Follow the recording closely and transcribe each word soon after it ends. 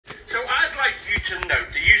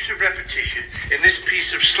use of repetition in this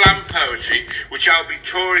piece of slam poetry, which I'll be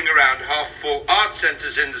touring around half-full art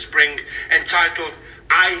centres in the spring, entitled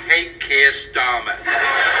I Hate Kier Starmer.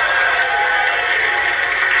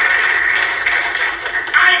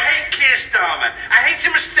 I hate Kier Starmer. I hate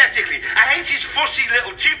him aesthetically. I hate his fussy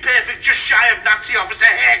little, too perfect, just shy of Nazi officer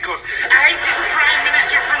haircut. I hate his Prime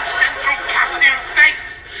Minister from Central casting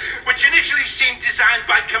face, which initially seemed designed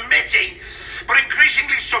by committee, but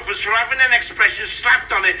increasingly suffers from having an expression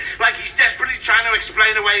slapped on it like he's desperately trying to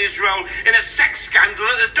explain away his role in a sex scandal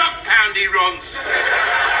at the dog pound he runs.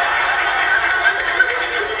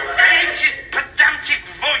 I hate his pedantic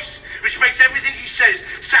voice, which makes everything he says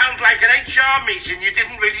sound like an HR meeting you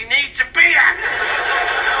didn't really need to be at.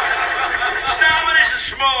 Starmer is a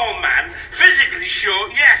small man, physically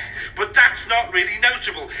short, yes, but that's not really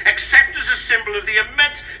notable, except as a symbol of the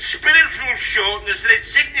immense spiritual shortness that it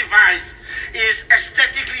signifies. He is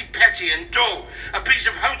aesthetically petty and dull, a piece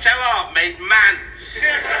of hotel art made man.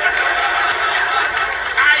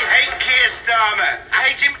 I hate Kier Starmer.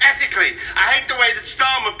 I hate him ethically. I hate the way that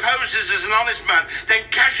Starmer poses as an honest man, then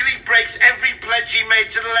casually breaks every pledge he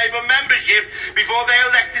made to the Labour membership before they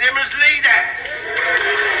elected him as leader.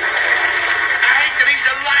 I hate that he's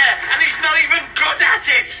a liar and he's not even good at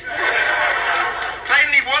it.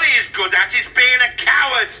 Plainly what he is good at is being a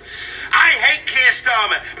coward. I hate Kier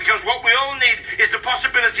Starmer because what we all need is the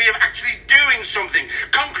possibility of actually doing something,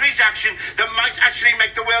 concrete action that might actually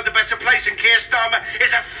make the world a better place, and Kier Starmer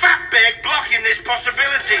is a fat big block in this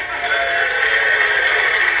possibility.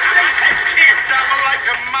 I hate Kier Starmer like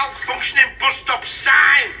a malfunctioning bus stop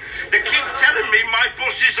sign. They keep telling me my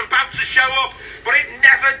bus is about to show up, but it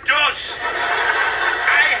never does.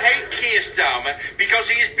 I hate Kier Starmer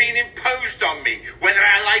because he is being imposed on me, whether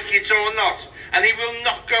I like it or not, and he will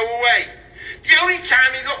not go away. The only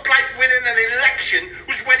time he looked like winning an election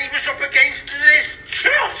was when he was up against Liz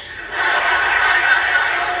Truss,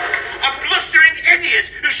 a blustering idiot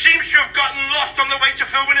who seems to have gotten lost on the way to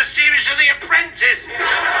filming a series of The Apprentice.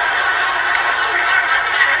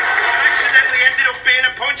 Accidentally ended up being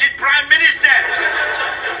appointed Prime Minister.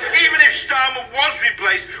 Even if Starmer was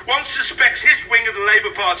replaced, one suspects his wing of the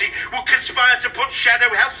Labour Party will conspire to put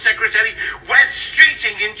Shadow Health Secretary Wes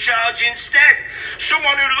Streeting in charge instead.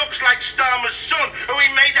 Someone who looks like Starmer's son, who he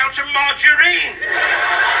made out of margarine.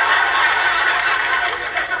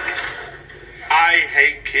 I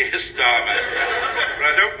hate Kier Starmer. But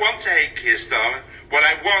I don't want to hate Kier Starmer. What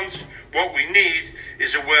I want, what we need,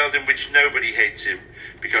 is a world in which nobody hates him,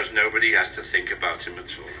 because nobody has to think about him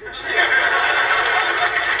at all.